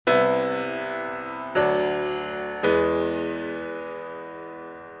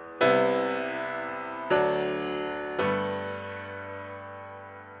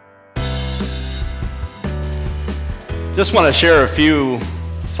Just want to share a few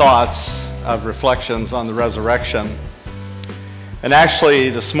thoughts of reflections on the resurrection. And actually,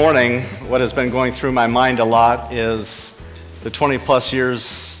 this morning, what has been going through my mind a lot is the 20 plus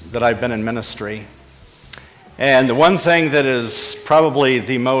years that I've been in ministry. And the one thing that is probably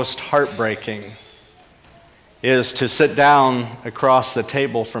the most heartbreaking is to sit down across the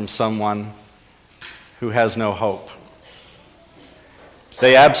table from someone who has no hope.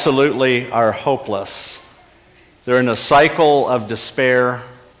 They absolutely are hopeless. They're in a cycle of despair.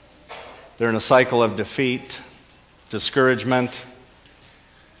 They're in a cycle of defeat, discouragement,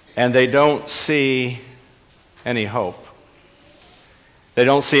 and they don't see any hope. They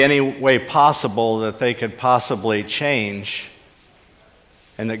don't see any way possible that they could possibly change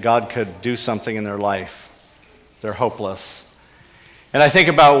and that God could do something in their life. They're hopeless. And I think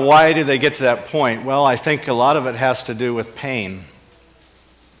about why do they get to that point? Well, I think a lot of it has to do with pain.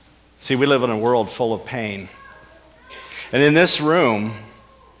 See, we live in a world full of pain. And in this room,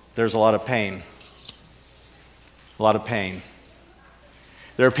 there's a lot of pain. A lot of pain.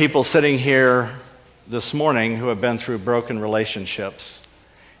 There are people sitting here this morning who have been through broken relationships.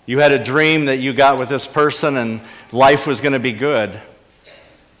 You had a dream that you got with this person and life was going to be good.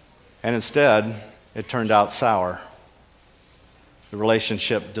 And instead, it turned out sour. The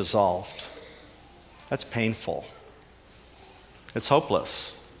relationship dissolved. That's painful. It's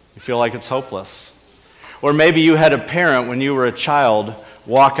hopeless. You feel like it's hopeless. Or maybe you had a parent when you were a child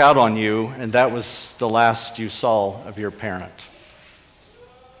walk out on you, and that was the last you saw of your parent.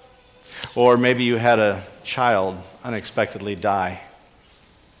 Or maybe you had a child unexpectedly die.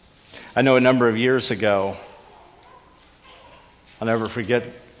 I know a number of years ago, I'll never forget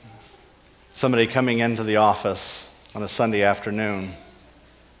somebody coming into the office on a Sunday afternoon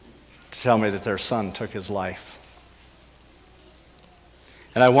to tell me that their son took his life.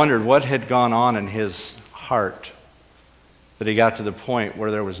 And I wondered what had gone on in his heart that he got to the point where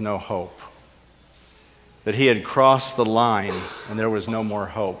there was no hope. That he had crossed the line and there was no more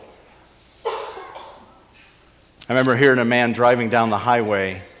hope. I remember hearing a man driving down the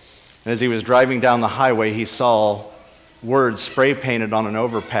highway, and as he was driving down the highway, he saw words spray painted on an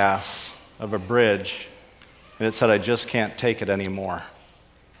overpass of a bridge, and it said, "I just can't take it anymore."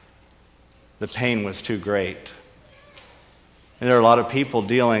 The pain was too great. And there are a lot of people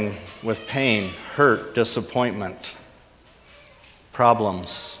dealing with pain, hurt, disappointment,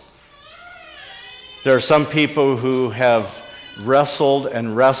 problems. There are some people who have wrestled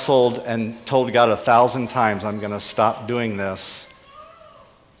and told God 1,000 times, "I'm going to stop doing this."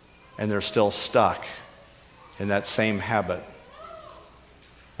 And they're still stuck in that same habit,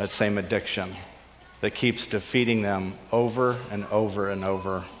 that same addiction that keeps defeating them over and over and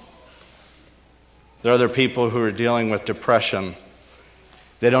over. There are other people who are dealing with depression.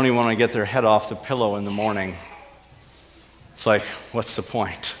 They don't even want to get their head off the pillow in the morning. It's like, what's the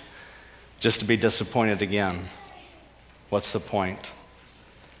point? Just to be disappointed again. What's the point?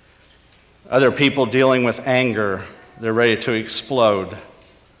 Other people dealing with anger. They're ready to explode.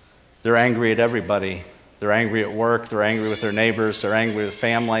 They're angry at everybody. They're angry at work. They're angry with their neighbors. They're angry with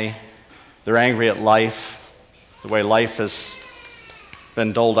family. They're angry at life, the way life has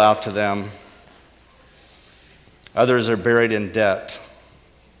been doled out to them. Others are buried in debt.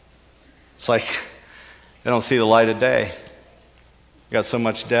 It's like they don't see the light of day. Got so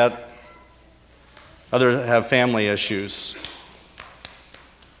much debt. Others have family issues.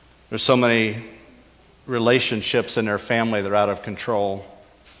 There's so many relationships in their family that are out of control.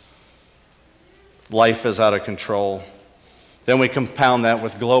 Life is out of control. Then we compound that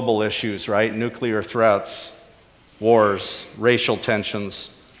with global issues, right? Nuclear threats, wars, racial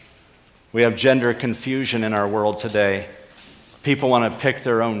tensions. We have gender confusion in our world today. People want to pick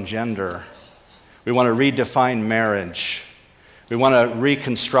their own gender. We want to redefine marriage. We want to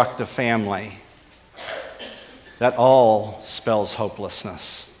reconstruct the family. That all spells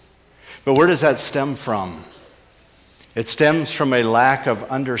hopelessness. But where does that stem from? It stems from a lack of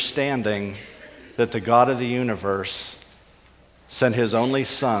understanding that the God of the universe sent his only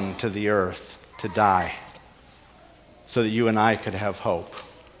Son to the earth to die so that you and I could have hope.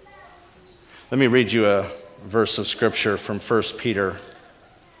 Let me read you a verse of Scripture from 1 Peter.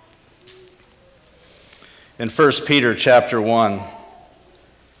 In 1 Peter chapter 1,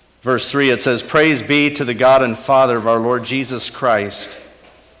 verse 3, it says, "Praise be to the God and Father of our Lord Jesus Christ.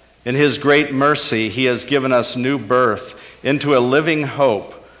 In his great mercy, he has given us new birth into a living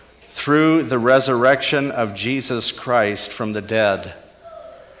hope through the resurrection of Jesus Christ from the dead."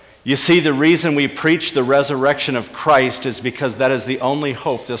 You see, the reason we preach the resurrection of Christ is because that is the only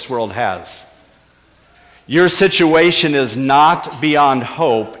hope this world has. Your situation is not beyond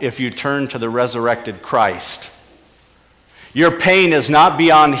hope if you turn to the resurrected Christ. Your pain is not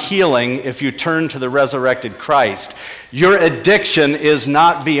beyond healing if you turn to the resurrected Christ. Your addiction is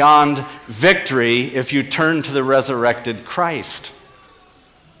not beyond victory if you turn to the resurrected Christ.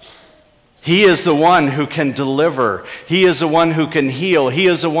 He is the one who can deliver. He is the one who can heal. He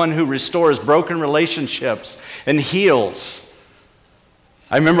is the one who restores broken relationships and heals.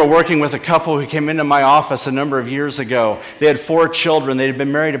 I remember working with a couple who came into my office a number of years ago. They had 4 children. They had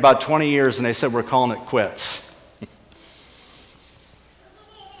been married about 20 years, and they said, "We're calling it quits."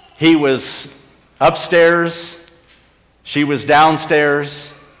 He was upstairs. She was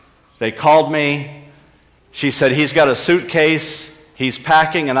downstairs. They called me. She said, "He's got a suitcase. He's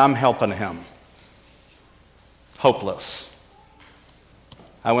packing, and I'm helping him." Hopeless.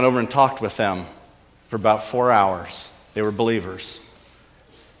 I went over and talked with them for about 4 hours. They were believers.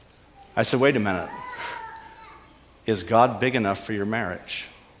 I said, "Wait a minute. Is God big enough for your marriage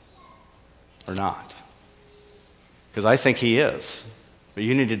or not?" Because I think He is. But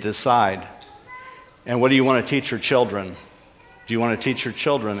you need to decide. And what do you want to teach your children? Do you want to teach your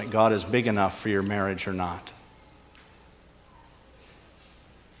children that God is big enough for your marriage or not?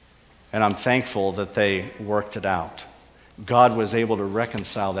 And I'm thankful that they worked it out. God was able to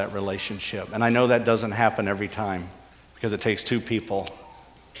reconcile that relationship. And I know that doesn't happen every time because it takes 2 people.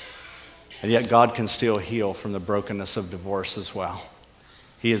 And yet God can still heal from the brokenness of divorce as well.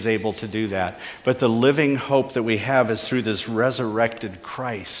 He is able to do that. But the living hope that we have is through this resurrected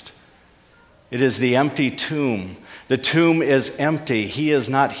Christ. It is the empty tomb. The tomb is empty. He is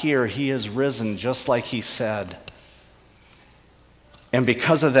not here. He is risen, just like He said. And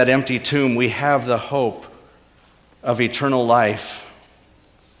because of that empty tomb, we have the hope of eternal life.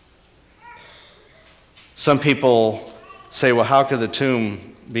 Some people say, well, how could the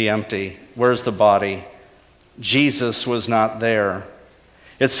tomb be empty? Where's the body? Jesus was not there.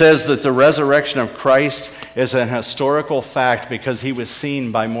 It says that the resurrection of Christ is an historical fact because He was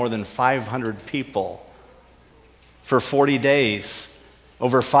seen by more than 500 people. For 40 days,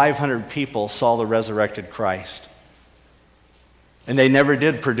 over 500 people saw the resurrected Christ. And they never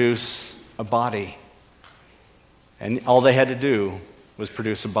did produce a body. And all they had to do was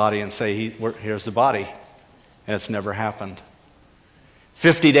produce a body and say, here's the body. And it's never happened.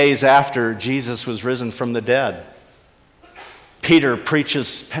 50 days after Jesus was risen from the dead, Peter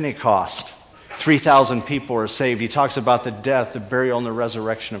preaches Pentecost. 3,000 people are saved. He talks about the death, the burial, and the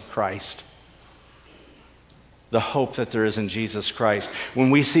resurrection of Christ. The hope that there is in Jesus Christ. When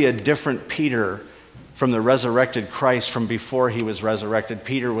we see a different Peter from the resurrected Christ from before he was resurrected,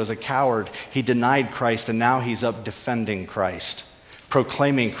 Peter was a coward. He denied Christ, and now he's up defending Christ,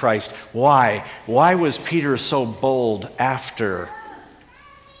 proclaiming Christ. Why? Why was Peter so bold after?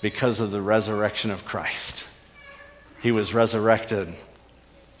 Because of the resurrection of Christ. He was resurrected.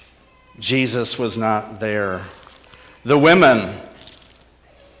 Jesus was not there. The women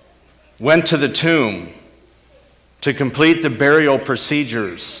went to the tomb to complete the burial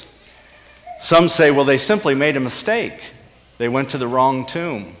procedures. Some say, well, they simply made a mistake. They went to the wrong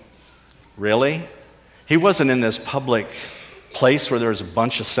tomb. Really? He wasn't in this public place where there was a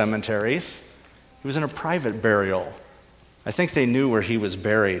bunch of cemeteries. He was in a private burial. I think they knew where he was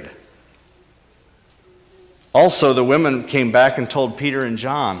buried. Also, the women came back and told Peter and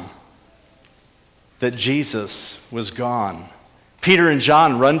John that Jesus was gone. Peter and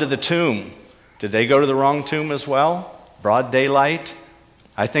John run to the tomb. Did they go to the wrong tomb as well? Broad daylight?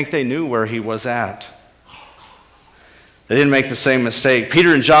 I think they knew where he was at. They didn't make the same mistake.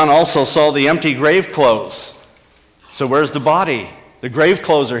 Peter and John also saw the empty grave clothes. So where's the body? The grave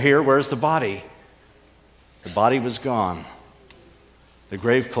clothes are here. Where's the body? The body was gone. The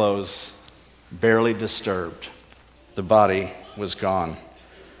grave clothes barely disturbed. The body was gone.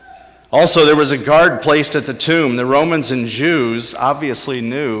 Also, there was a guard placed at the tomb. The Romans and Jews obviously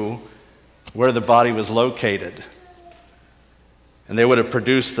knew where the body was located. And they would have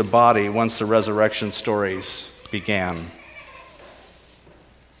produced the body once the resurrection stories began.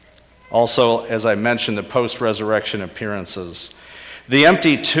 Also, as I mentioned, the post-resurrection appearances. The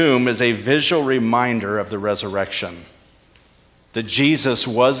empty tomb is a visual reminder of the resurrection, that Jesus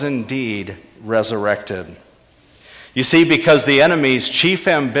was indeed resurrected. You see, because the enemy's chief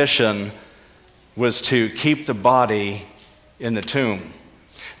ambition was to keep the body in the tomb.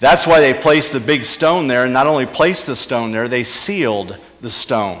 That's why they placed the big stone there, and not only placed the stone there, they sealed the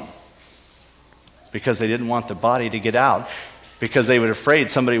stone. Because they didn't want the body to get out, because they were afraid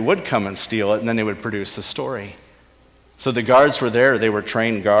somebody would come and steal it, and then they would produce the story. So the guards were there, they were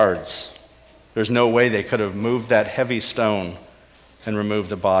trained guards. There's no way they could have moved that heavy stone and removed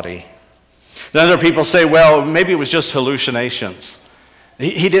the body. Then other people say, well, maybe it was just hallucinations.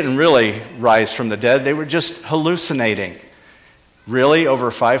 He didn't really rise from the dead. They were just hallucinating. Really?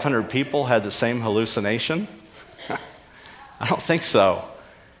 Over 500 people had the same hallucination? I don't think so.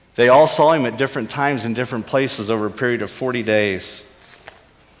 They all saw him at different times in different places over a period of 40 days.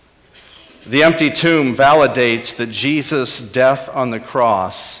 The empty tomb validates that Jesus' death on the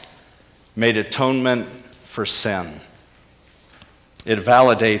cross made atonement for sin. It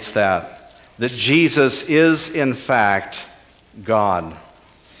validates that Jesus is in fact God.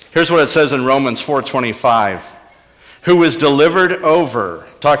 Here's what it says in Romans 4:25. Who was delivered over,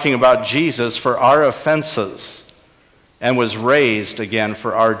 talking about Jesus, for our offenses, and was raised again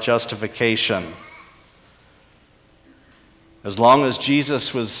for our justification. As long as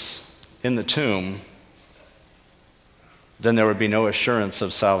Jesus was in the tomb, then there would be no assurance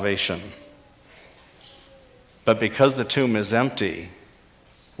of salvation. But because the tomb is empty,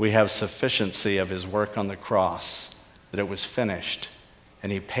 we have sufficiency of his work on the cross, that it was finished,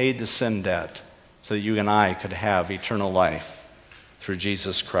 and he paid the sin debt so that you and I could have eternal life through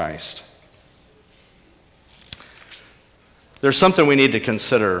Jesus Christ. There's something we need to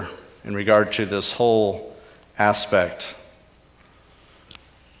consider in regard to this whole aspect.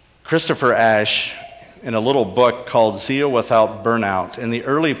 Christopher Ash, in a little book called Zeal Without Burnout, in the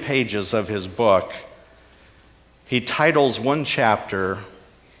early pages of his book, he titles one chapter,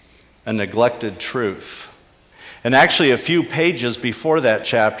 A Neglected Truth. And actually, a few pages before that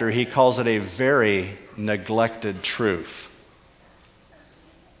chapter, he calls it a very neglected truth.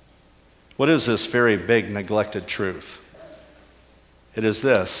 What is this very big neglected truth? It is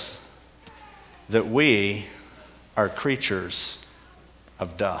this, that we are creatures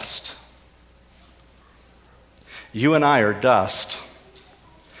of dust. You and I are dust.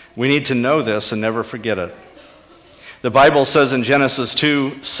 We need to know this and never forget it. The Bible says in Genesis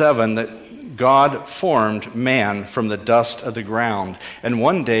 2:7 that God formed man from the dust of the ground, and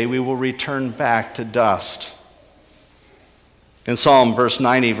one day we will return back to dust. In Psalm verse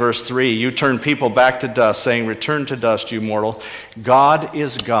 90, verse 3, you turn people back to dust, saying, return to dust, you mortal. God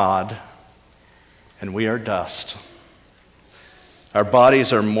is God, and we are dust. Our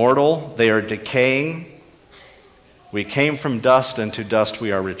bodies are mortal, they are decaying. We came from dust, and to dust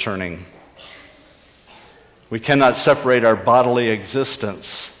we are returning. We cannot separate our bodily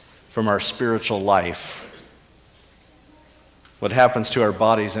existence from our spiritual life. What happens to our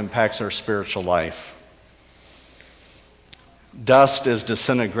bodies impacts our spiritual life. Dust is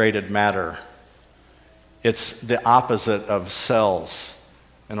disintegrated matter. It's the opposite of cells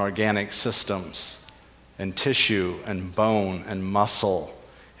and organic systems and tissue and bone and muscle.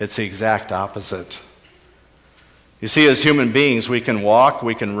 It's the exact opposite. You see, as human beings, we can walk,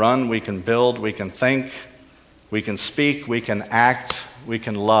 we can run, we can build, we can think, we can speak, we can act, we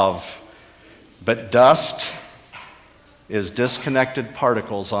can love. But dust is disconnected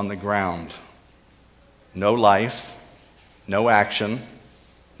particles on the ground. No life, no action,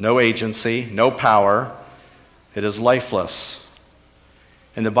 no agency, no power. It is lifeless.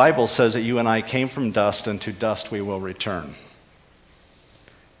 And the Bible says that you and I came from dust, and to dust we will return.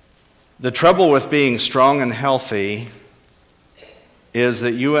 The trouble with being strong and healthy is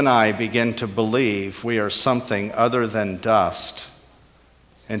that you and I begin to believe we are something other than dust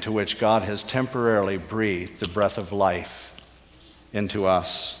into which God has temporarily breathed the breath of life into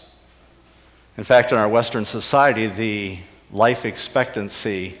us. In fact, in our Western society, the life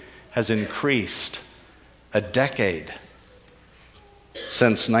expectancy has increased a decade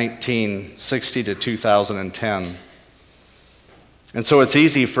since 1960 to 2010. And so it's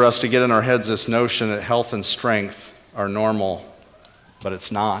easy for us to get in our heads this notion that health and strength are normal, but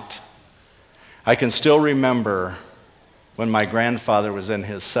it's not. I can still remember when my grandfather was in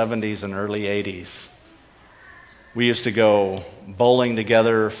his 70s and early 80s. We used to go bowling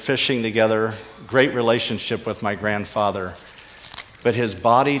together, fishing together, great relationship with my grandfather. But his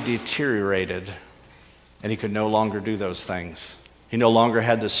body deteriorated, and he could no longer do those things. He no longer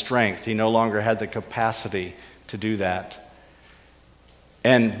had the strength. He no longer had the capacity to do that.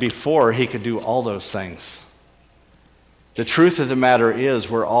 And before, he could do all those things. The truth of the matter is,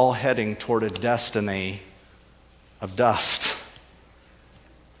 we're all heading toward a destiny of dust.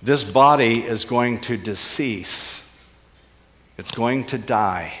 This body is going to decease. It's going to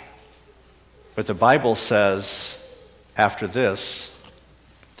die. But the Bible says, after this,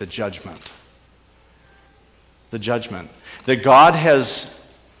 the judgment. The judgment. That God has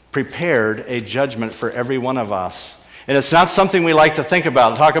prepared a judgment for every one of us. And it's not something we like to think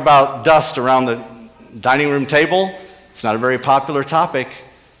about. Talk about dust around the dining room table. It's not a very popular topic.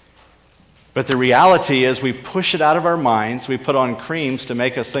 But the reality is we push it out of our minds. We put on creams to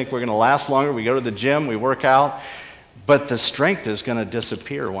make us think we're going to last longer. We go to the gym, we work out. But the strength is going to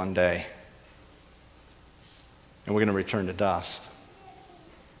disappear one day. And we're going to return to dust.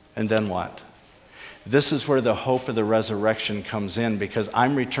 And then what? This is where the hope of the resurrection comes in, because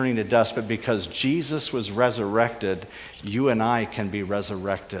I'm returning to dust, but because Jesus was resurrected, you and I can be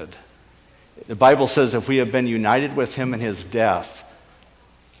resurrected. The Bible says if we have been united with him in his death,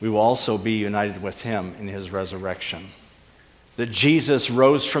 we will also be united with him in his resurrection. That Jesus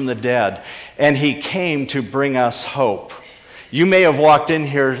rose from the dead, and he came to bring us hope. You may have walked in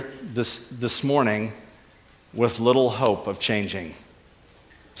here this morning with little hope of changing,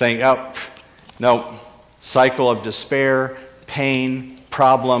 saying, oh, no, cycle of despair, pain,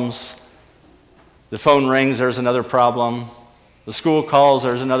 problems. The phone rings, there's another problem. The school calls,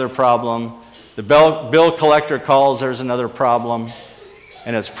 there's another problem. The bill collector calls, there's another problem.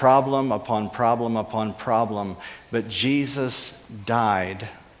 And it's problem upon problem upon problem. But Jesus died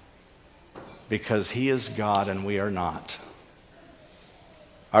because he is God and we are not.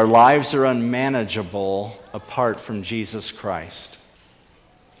 Our lives are unmanageable apart from Jesus Christ.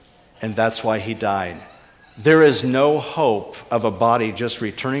 And that's why he died. There is no hope of a body just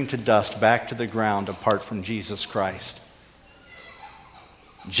returning to dust back to the ground apart from Jesus Christ.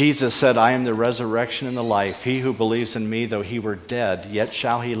 Jesus said, I am the resurrection and the life. He who believes in me, though he were dead, yet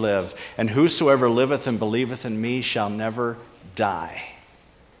shall he live. And whosoever liveth and believeth in me shall never die.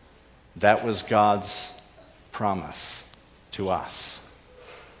 That was God's promise to us.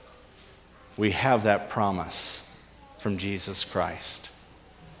 We have that promise from Jesus Christ.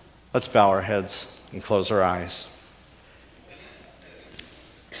 Let's bow our heads and close our eyes.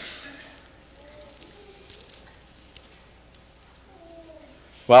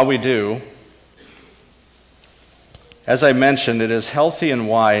 While we do, as I mentioned, it is healthy and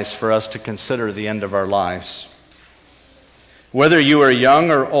wise for us to consider the end of our lives. Whether you are young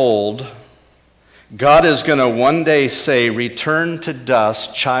or old, God is going to one day say, return to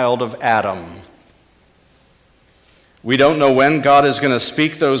dust, child of Adam. We don't know when God is going to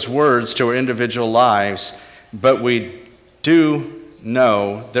speak those words to our individual lives, but we do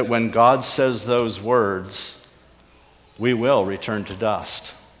know that when God says those words, we will return to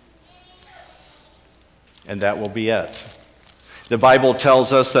dust. And that will be it. The Bible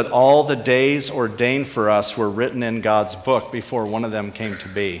tells us that all the days ordained for us were written in God's book before one of them came to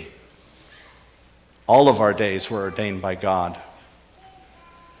be. All of our days were ordained by God.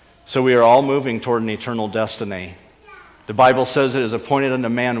 So we are all moving toward an eternal destiny. The Bible says it is appointed unto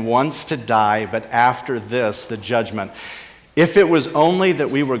man once to die, but after this, the judgment. If it was only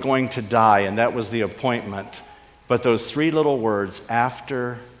that we were going to die, and that was the appointment, but those three little words,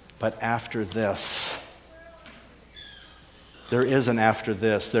 after, but after this. There is an after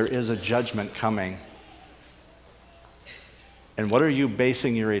this. There is a judgment coming. And what are you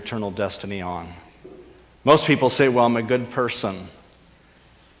basing your eternal destiny on? Most people say, well, I'm a good person.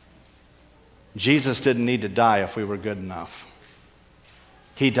 Jesus didn't need to die if we were good enough.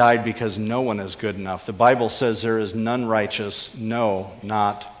 He died because no one is good enough. The Bible says there is none righteous, no,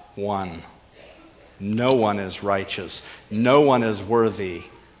 not one. No one is righteous. No one is worthy.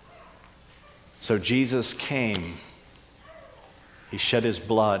 So Jesus came. He shed his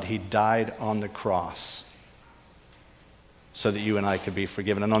blood. He died on the cross so that you and I could be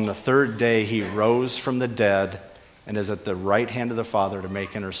forgiven. And on the third day, he rose from the dead and is at the right hand of the Father to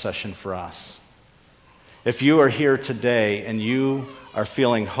make intercession for us. If you are here today and you are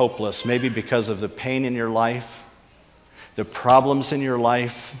feeling hopeless, maybe because of the pain in your life, the problems in your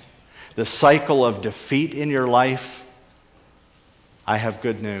life, the cycle of defeat in your life, I have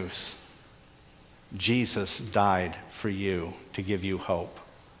good news. Jesus died for you to give you hope.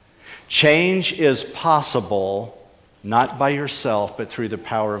 Change is possible not by yourself, but through the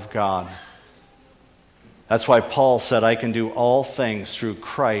power of God. That's why Paul said, I can do all things through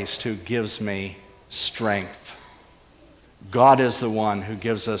Christ who gives me strength. God is the one who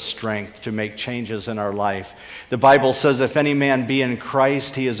gives us strength to make changes in our life. The Bible says, if any man be in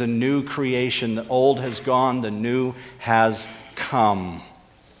Christ, he is a new creation. The old has gone, the new has come.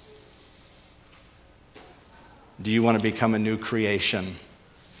 Do you want to become a new creation?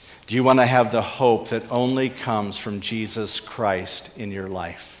 Do you want to have the hope that only comes from Jesus Christ in your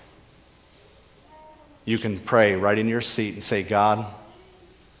life? You can pray right in your seat and say, God,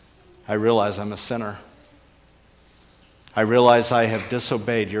 I realize I'm a sinner. I realize I have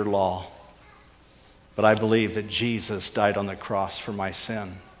disobeyed your law, but I believe that Jesus died on the cross for my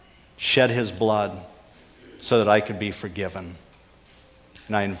sin, shed his blood so that I could be forgiven.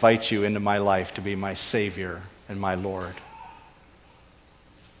 And I invite you into my life to be my Savior and my Lord.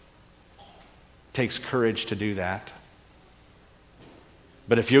 It takes courage to do that.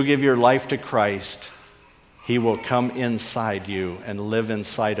 But if you'll give your life to Christ, he will come inside you and live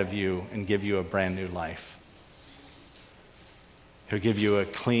inside of you and give you a brand new life. He'll give you a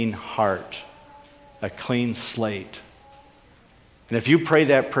clean heart, a clean slate. And if you pray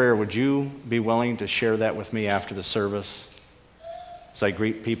that prayer, would you be willing to share that with me after the service as I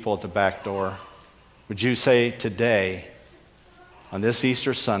greet people at the back door? Would you say, today, on this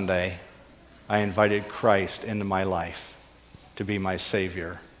Easter Sunday, I invited Christ into my life to be my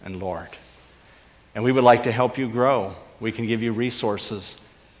Savior and Lord. And we would like to help you grow. We can give you resources.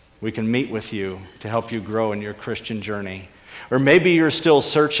 We can meet with you to help you grow in your Christian journey. Or maybe you're still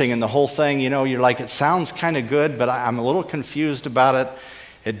searching and the whole thing, you're like, it sounds kind of good, but I'm a little confused about it.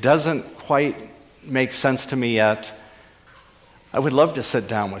 It doesn't quite make sense to me yet. I would love to sit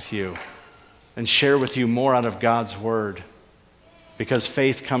down with you and share with you more out of God's Word, because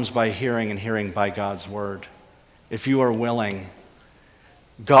faith comes by hearing and hearing by God's Word. If you are willing,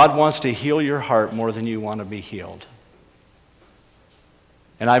 God wants to heal your heart more than you want to be healed.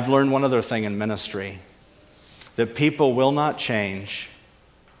 And I've learned one other thing in ministry, that people will not change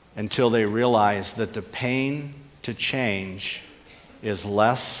until they realize that the pain to change is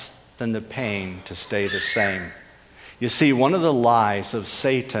less than the pain to stay the same. You see, one of the lies of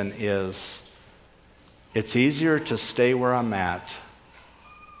Satan is, it's easier to stay where I'm at.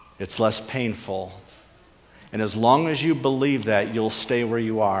 It's less painful. And as long as you believe that, you'll stay where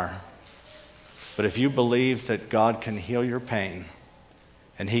you are. But if you believe that God can heal your pain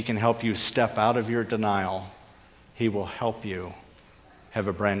and He can help you step out of your denial, He will help you have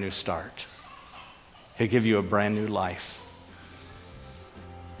a brand new start. He'll give you a brand new life.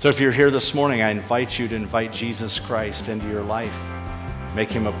 So if you're here this morning, I invite you to invite Jesus Christ into your life.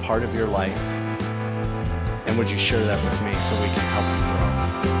 Make Him a part of your life. And would you share that with me so we can help you grow?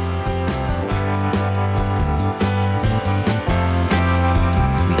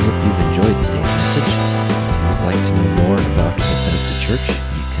 We hope you've enjoyed today's message. If you would like to know more about Bethesda Church,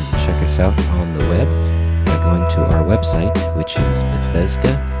 you can check us out on the web by going to our website, which is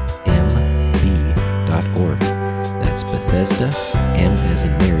BethesdaMB.org. That's Bethesda, M as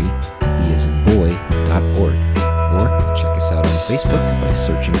in Mary, B as in boy.org. Or check us out on Facebook by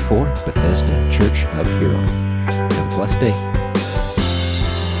searching for Bethesda Church of Huron. Have a blessed day.